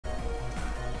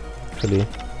actually.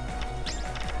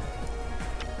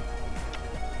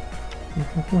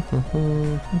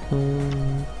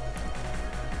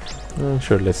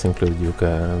 Sure, let's include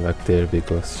Yuka back there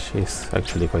because she's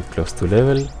actually quite close to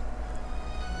level.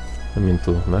 I mean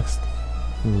to max.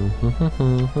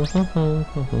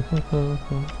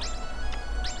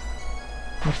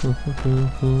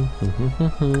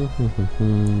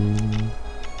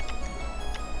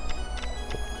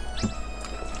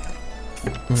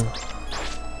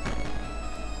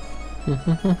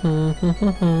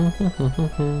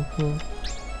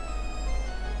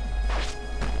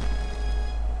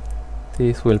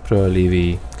 This will probably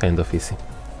be kind of easy.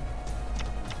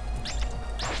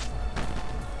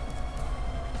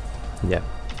 Yeah.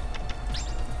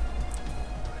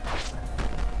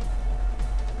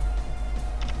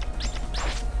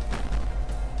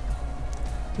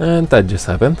 And that just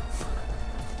happened.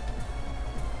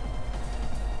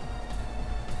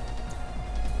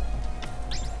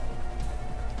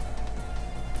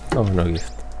 Oh, no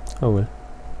gift. Oh well.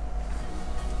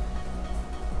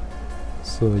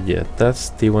 So yeah, that's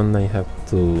the one I have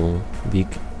to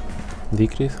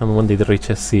decrease. And when it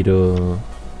reaches 0...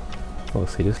 Oh,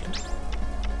 seriously?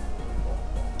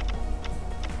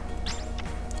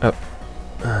 Oh.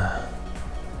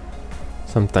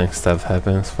 Sometimes stuff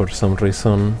happens for some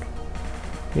reason.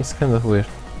 It's kind of weird.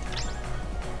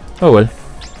 Oh well.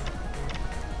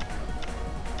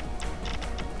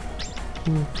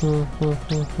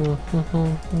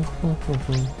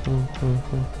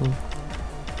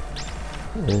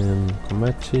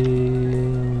 Komachi,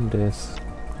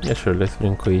 yeah sure, let's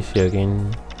bring Koichi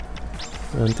again.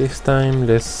 And this time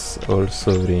let's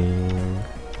also bring...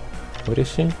 Where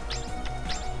is she?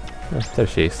 Ah, there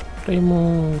she is.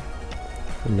 Reimu!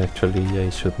 And actually I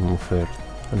should move her...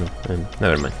 Oh no,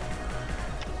 never mind.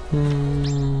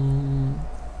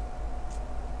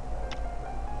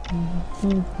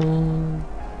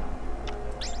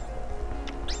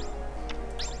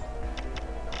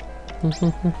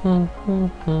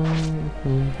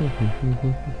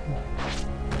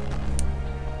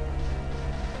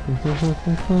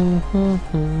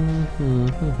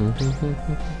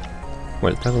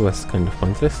 Well, that was kind of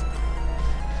pointless.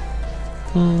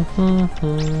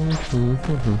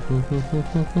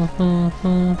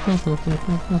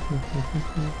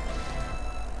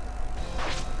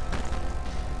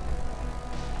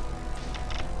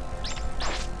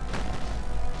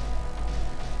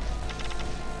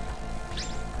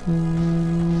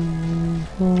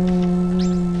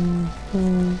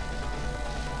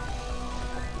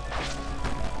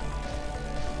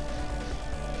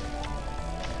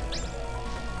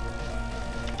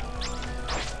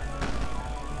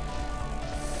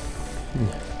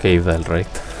 Cave all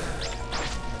right.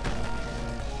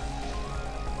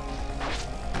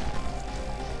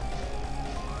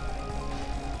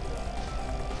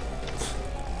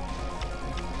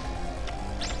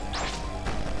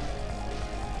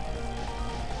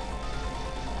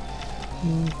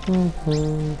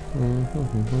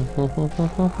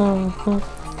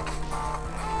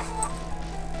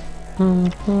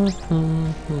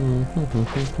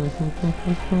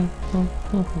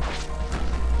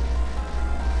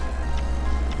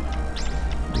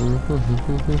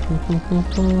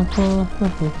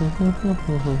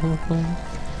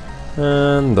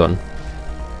 And done.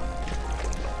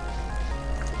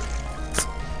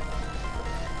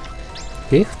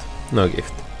 Gift? No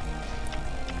gift.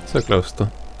 So close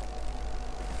to.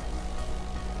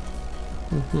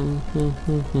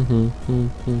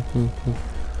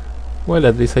 Well,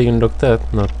 at least I unlocked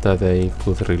that, not that I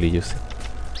could really use it.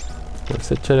 Where's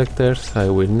the characters? I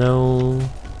will know.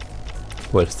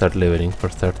 Well, start leveling for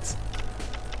starts.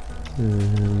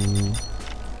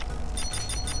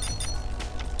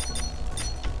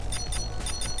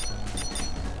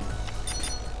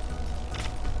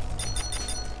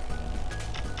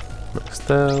 Maxed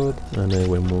out, and I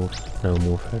will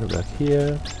move her back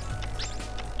here.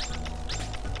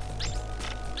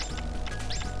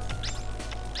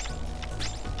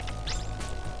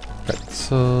 Right,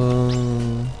 so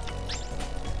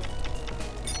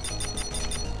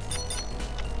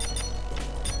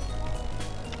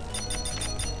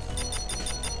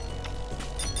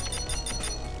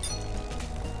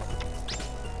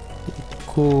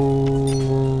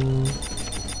cool.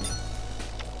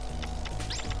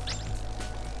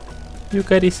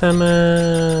 Yukari-sama.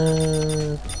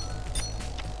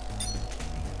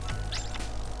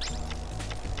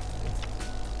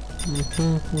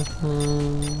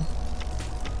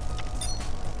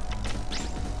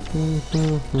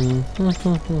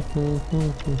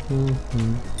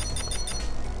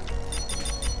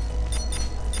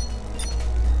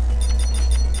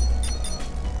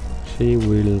 She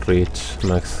will reach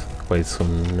max quite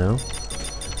soon now.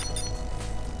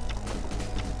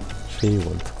 She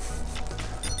won't.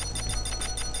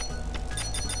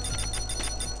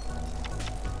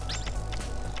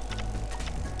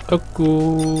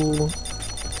 Oku!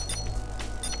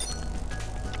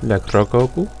 Black Rock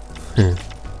Oku?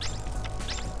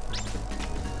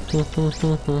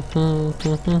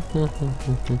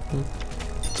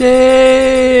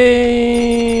 Jane!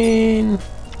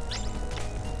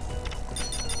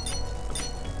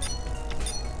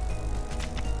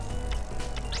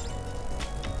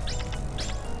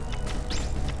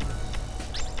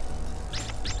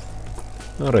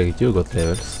 Alright, you got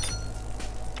levels.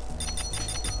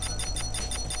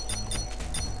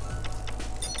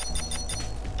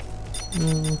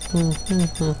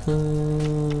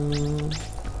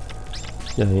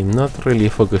 Yeah, I'm not really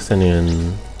focusing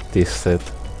on this set.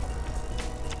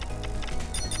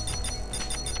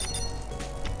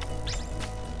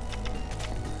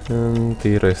 And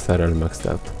the rest are all maxed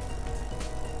out.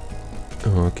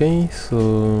 Okay,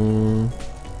 so...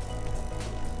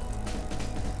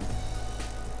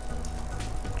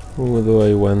 who do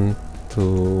I want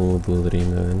to do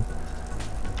Dream Event?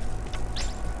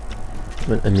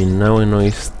 Well, I mean, now I know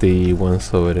it's the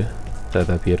ones over that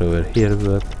appear over here,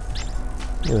 but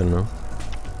I don't know.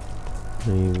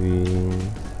 Maybe...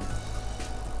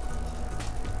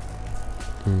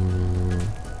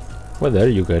 what are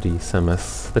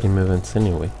Yugari-sama's Dream Events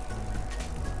anyway?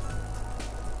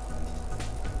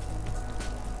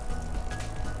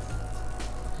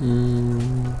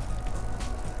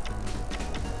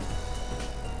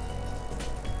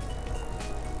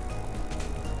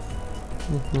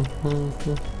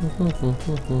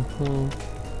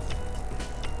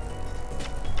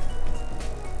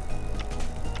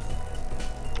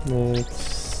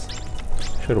 Let's...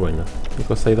 sure, why not?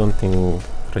 Because I don't think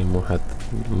Reimu had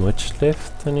much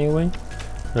left anyway.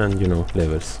 And you know,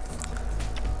 levels.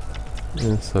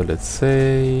 And so let's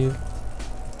save.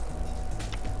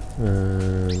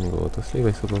 And go to sleep,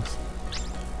 I suppose.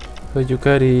 So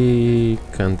Yukari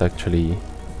can't actually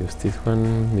use this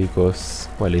one because,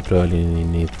 well, it probably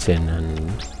needs Chen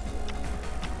and...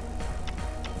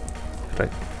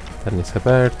 right. That needs a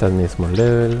bird, that needs more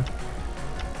level.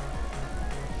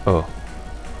 Oh.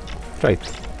 Right.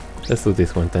 Let's do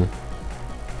this one then.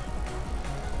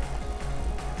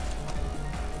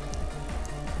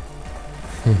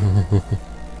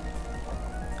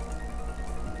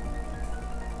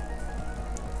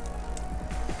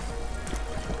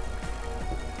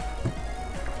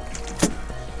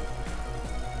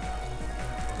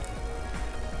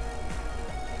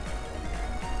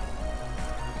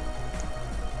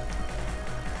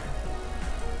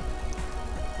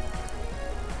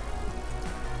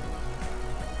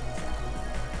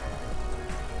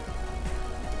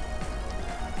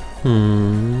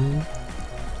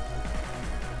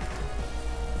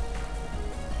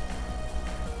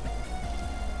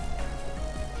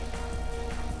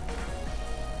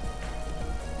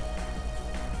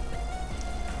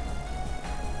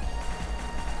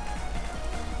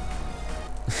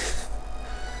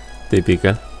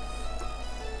 Typical.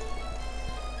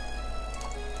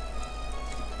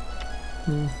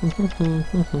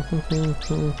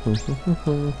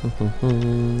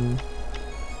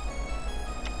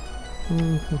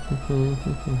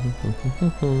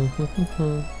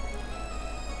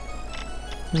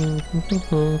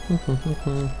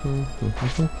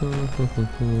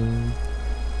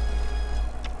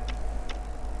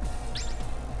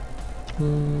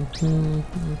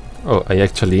 Oh, I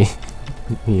actually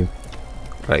need...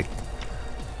 right.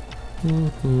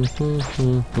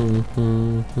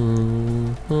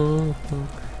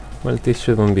 Well, this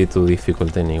shouldn't be too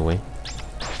difficult anyway.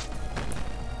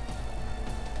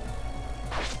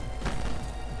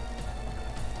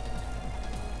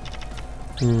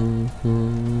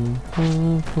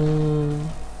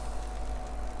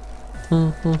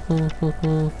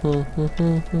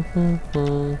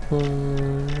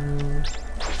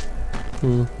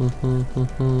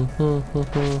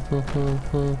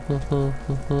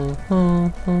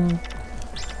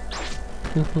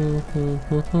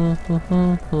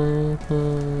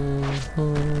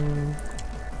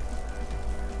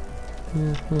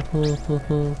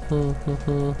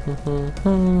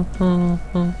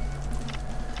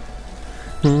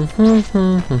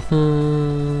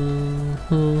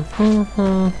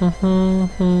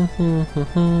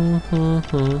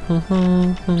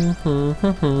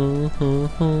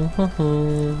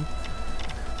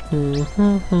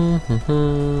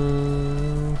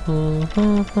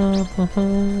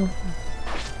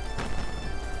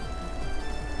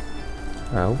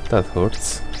 Ow, that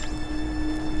hurts.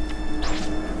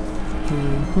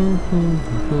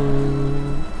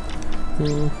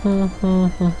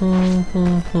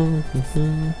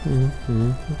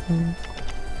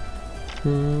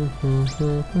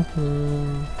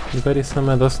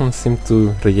 Ibarisama doesn't seem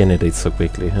to regenerate so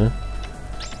quickly, huh?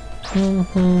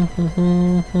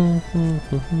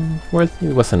 Well,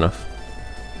 it was enough.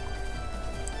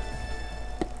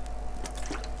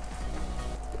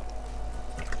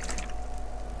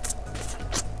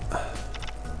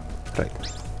 Right.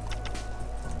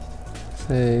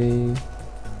 Say...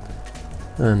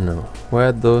 oh no.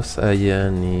 What does Aya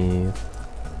need?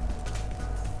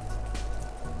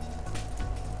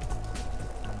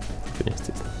 Finish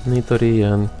this. Nitori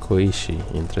and Koishi.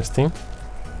 Interesting.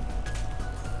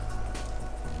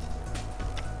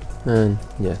 And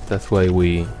yeah, that's why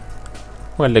we...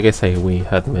 well, like I say, we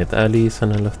had met Alice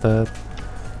and all of that.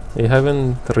 I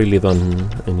haven't really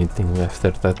done anything after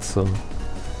that, so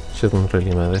shouldn't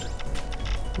really matter.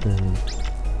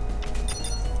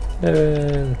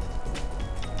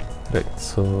 Right,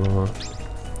 so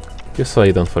just so I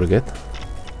don't forget.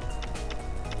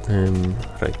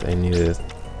 Right, I needed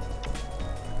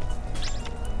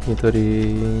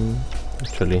Nitori,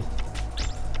 actually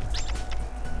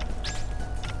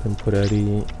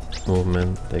temporary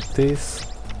movement like this,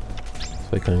 so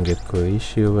I can get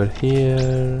Koishi over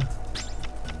here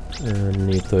and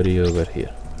Nitori over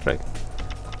here. Right,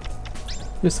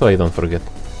 just so I don't forget.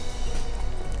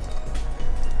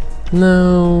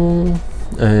 Now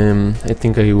I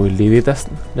think I will leave it as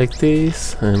like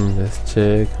this, and let's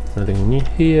check, nothing new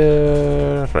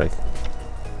here. Right,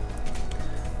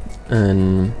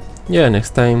 and yeah,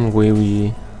 next time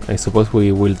I suppose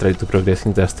we will try to progress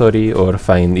in the story or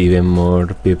find even more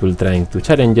people trying to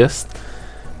challenge us.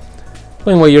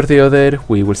 One way or the other,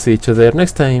 we will see each other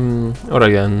next time, or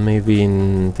again, maybe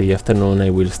in the afternoon I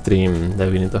will stream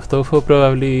Labyrinth of Touhou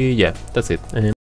probably. Yeah, that's it.